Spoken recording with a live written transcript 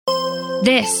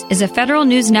This is a Federal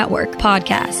News Network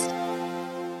podcast.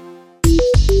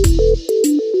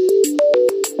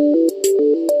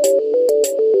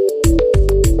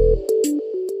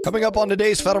 Coming up on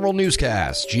today's Federal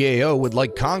Newscast, GAO would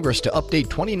like Congress to update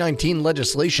 2019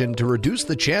 legislation to reduce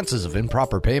the chances of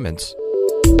improper payments.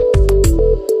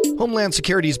 Homeland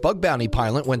Security's bug bounty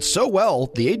pilot went so well,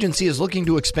 the agency is looking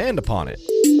to expand upon it.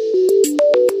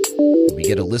 We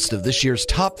get a list of this year's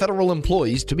top federal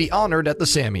employees to be honored at the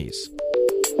Sammys.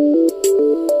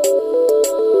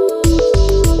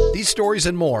 These stories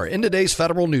and more in today's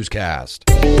Federal Newscast.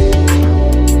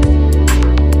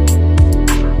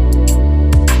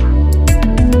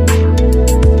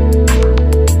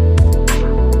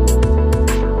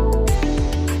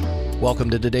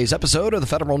 Welcome to today's episode of the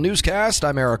Federal Newscast.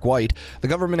 I'm Eric White. The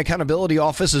Government Accountability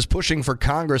Office is pushing for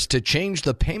Congress to change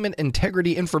the Payment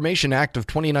Integrity Information Act of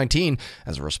 2019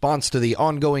 as a response to the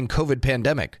ongoing COVID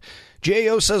pandemic.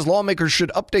 GAO says lawmakers should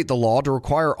update the law to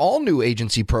require all new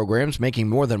agency programs making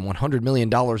more than $100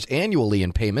 million annually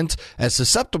in payments as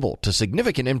susceptible to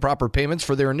significant improper payments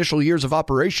for their initial years of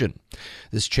operation.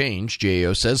 This change,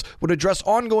 GAO says, would address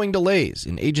ongoing delays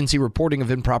in agency reporting of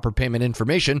improper payment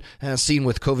information as seen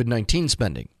with COVID-19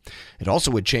 spending. It also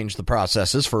would change the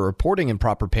processes for reporting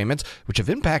improper payments, which have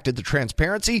impacted the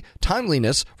transparency,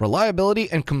 timeliness,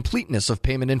 reliability, and completeness of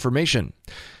payment information.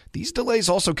 These delays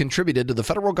also contributed to the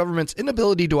federal government's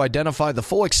inability to identify the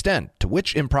full extent to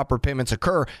which improper payments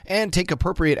occur and take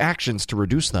appropriate actions to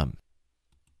reduce them.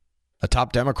 A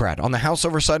top Democrat on the House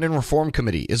Oversight and Reform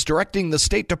Committee is directing the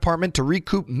State Department to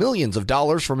recoup millions of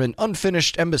dollars from an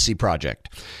unfinished embassy project.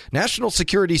 National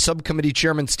Security Subcommittee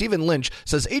Chairman Stephen Lynch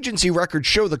says agency records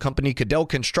show the company Cadell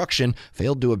Construction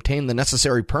failed to obtain the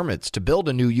necessary permits to build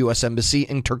a new U.S. embassy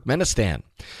in Turkmenistan.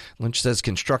 Lynch says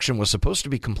construction was supposed to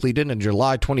be completed in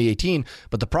July 2018,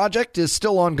 but the project is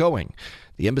still ongoing.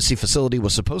 The embassy facility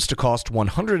was supposed to cost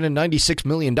 $196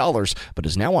 million, but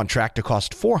is now on track to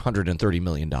cost $430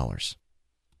 million.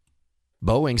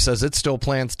 Boeing says it still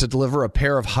plans to deliver a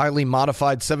pair of highly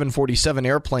modified 747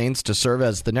 airplanes to serve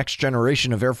as the next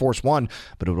generation of Air Force One,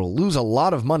 but it will lose a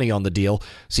lot of money on the deal.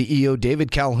 CEO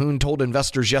David Calhoun told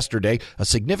investors yesterday a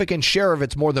significant share of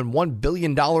its more than $1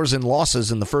 billion in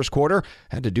losses in the first quarter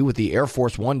had to do with the Air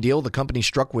Force One deal the company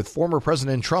struck with former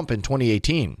President Trump in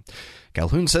 2018.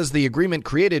 Calhoun says the agreement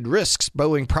created risks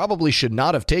Boeing probably should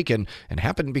not have taken and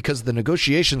happened because the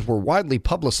negotiations were widely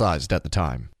publicized at the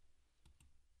time.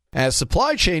 As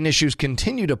supply chain issues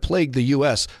continue to plague the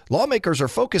U.S., lawmakers are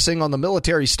focusing on the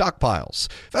military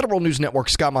stockpiles. Federal News Network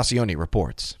Scott Maucione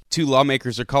reports. Two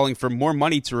lawmakers are calling for more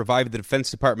money to revive the Defense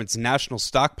Department's national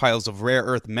stockpiles of rare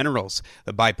earth minerals.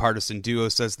 The bipartisan duo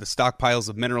says the stockpiles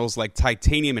of minerals like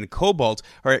titanium and cobalt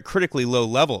are at critically low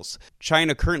levels.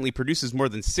 China currently produces more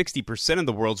than 60% of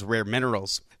the world's rare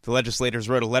minerals. The legislators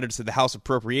wrote a letter to the House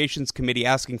Appropriations Committee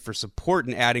asking for support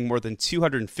in adding more than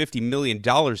 $250 million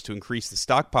to increase the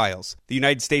stockpiles. The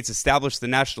United States established the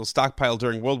national stockpile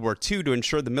during World War II to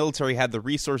ensure the military had the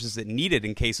resources it needed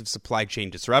in case of supply chain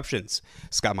disruptions.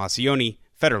 Scott Maucione,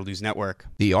 Federal News Network.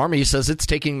 The Army says it's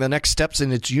taking the next steps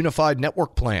in its Unified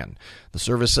Network plan. The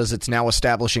service says it's now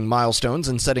establishing milestones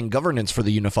and setting governance for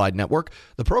the Unified Network.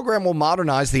 The program will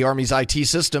modernize the Army's IT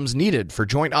systems needed for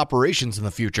joint operations in the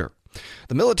future.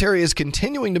 The military is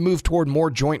continuing to move toward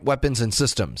more joint weapons and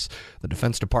systems. The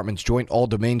Defense Department's Joint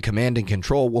All-Domain Command and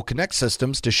Control will connect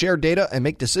systems to share data and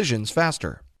make decisions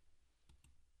faster.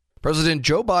 President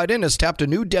Joe Biden has tapped a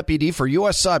new deputy for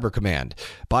U.S. Cyber Command.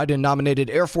 Biden nominated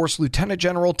Air Force Lieutenant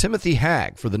General Timothy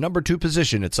Hagg for the number 2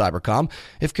 position at Cybercom.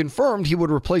 If confirmed, he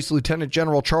would replace Lieutenant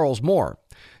General Charles Moore.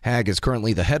 Hagg is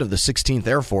currently the head of the 16th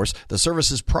Air Force, the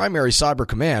service's primary cyber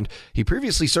command. He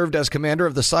previously served as commander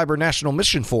of the Cyber National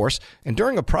Mission Force, and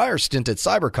during a prior stint at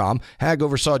Cybercom, Hagg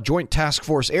oversaw Joint Task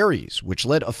Force Ares, which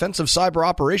led offensive cyber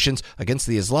operations against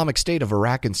the Islamic State of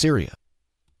Iraq and Syria.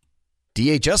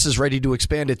 DHS is ready to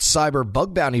expand its cyber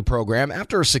bug bounty program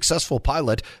after a successful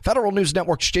pilot. Federal News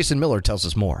Network's Jason Miller tells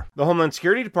us more. The Homeland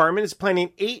Security Department is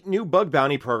planning 8 new bug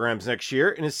bounty programs next year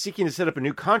and is seeking to set up a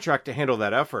new contract to handle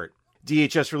that effort.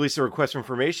 DHS released a request for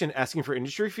information asking for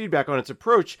industry feedback on its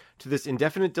approach to this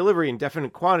indefinite delivery,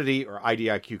 indefinite quantity, or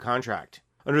IDIQ contract.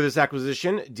 Under this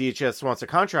acquisition, DHS wants a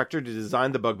contractor to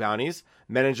design the bug bounties,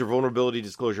 manage a vulnerability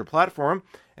disclosure platform,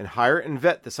 and hire and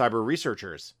vet the cyber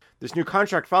researchers. This new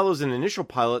contract follows an initial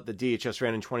pilot that DHS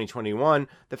ran in 2021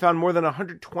 that found more than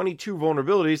 122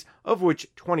 vulnerabilities, of which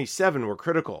 27 were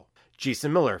critical.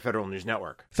 Jason Miller, Federal News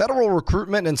Network. Federal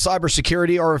recruitment and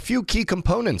cybersecurity are a few key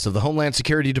components of the Homeland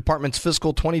Security Department's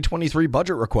fiscal 2023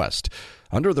 budget request.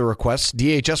 Under the request,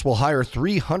 DHS will hire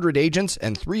 300 agents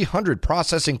and 300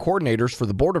 processing coordinators for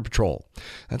the Border Patrol.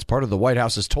 That's part of the White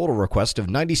House's total request of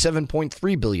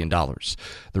 $97.3 billion.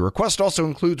 The request also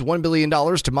includes $1 billion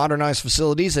to modernize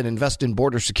facilities and invest in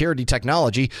border security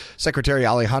technology. Secretary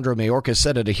Alejandro Mayorkas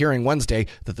said at a hearing Wednesday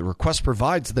that the request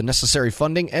provides the necessary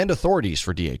funding and authorities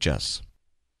for DHS.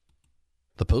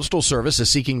 The Postal Service is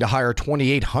seeking to hire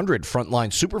 2,800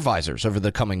 frontline supervisors over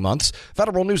the coming months.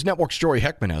 Federal News Network's Jory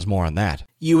Heckman has more on that.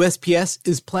 USPS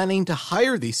is planning to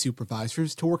hire these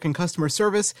supervisors to work in customer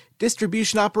service,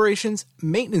 distribution operations,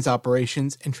 maintenance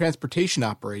operations, and transportation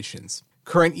operations.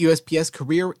 Current USPS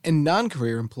career and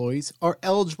non-career employees are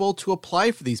eligible to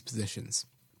apply for these positions.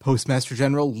 Postmaster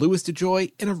General Louis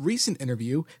DeJoy, in a recent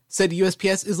interview, said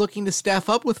USPS is looking to staff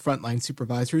up with frontline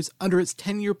supervisors under its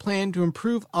 10-year plan to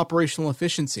improve operational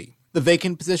efficiency. The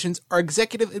vacant positions are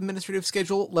Executive Administrative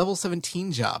Schedule Level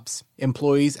 17 jobs.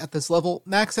 Employees at this level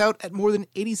max out at more than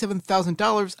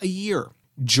 $87,000 a year.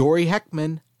 Jory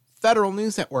Heckman, Federal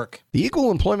News Network. The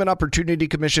Equal Employment Opportunity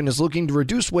Commission is looking to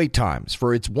reduce wait times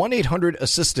for its 1-800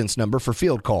 assistance number for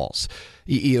field calls.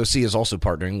 EEOC is also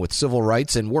partnering with civil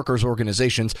rights and workers'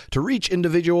 organizations to reach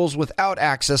individuals without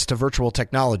access to virtual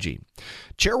technology.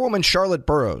 Chairwoman Charlotte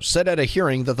Burrows said at a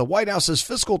hearing that the White House's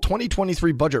fiscal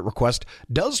 2023 budget request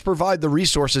does provide the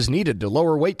resources needed to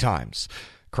lower wait times.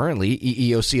 Currently,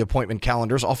 EEOC appointment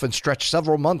calendars often stretch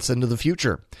several months into the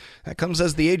future. That comes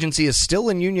as the agency is still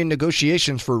in union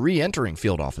negotiations for re-entering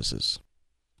field offices.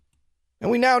 And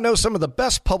we now know some of the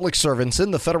best public servants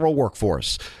in the federal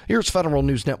workforce. Here's Federal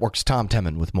News Network's Tom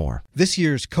Temin with more. This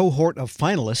year's cohort of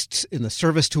finalists in the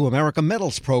Service to America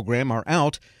Medals program are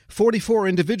out. 44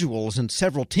 individuals and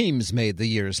several teams made the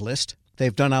year's list.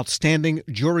 They've done outstanding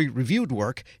jury-reviewed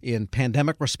work in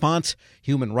pandemic response,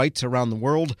 human rights around the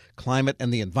world, climate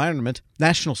and the environment,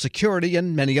 national security,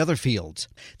 and many other fields.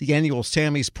 The annual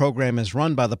SAMMYs program is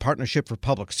run by the Partnership for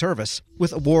Public Service,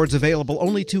 with awards available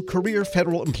only to career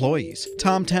federal employees.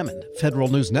 Tom Temin, Federal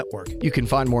News Network. You can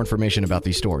find more information about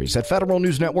these stories at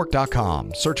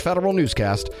federalnewsnetwork.com. Search Federal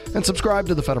Newscast and subscribe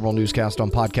to the Federal Newscast on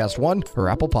Podcast One or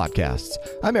Apple Podcasts.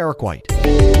 I'm Eric White.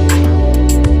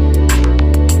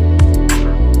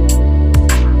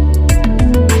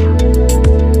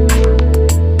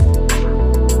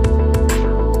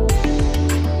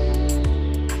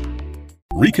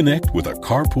 Reconnect with a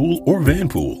carpool or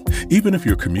vanpool. Even if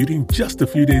you're commuting just a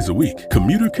few days a week,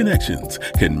 Commuter Connections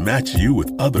can match you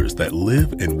with others that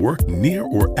live and work near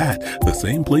or at the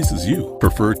same place as you.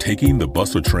 Prefer taking the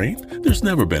bus or train? There's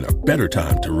never been a better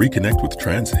time to reconnect with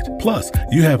transit. Plus,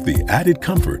 you have the added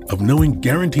comfort of knowing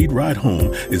Guaranteed Ride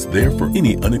Home is there for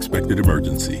any unexpected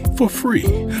emergency for free.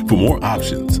 For more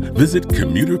options, visit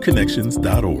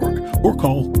commuterconnections.org or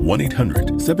call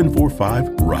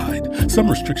 1-800-745-RIDE. Some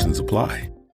restrictions apply.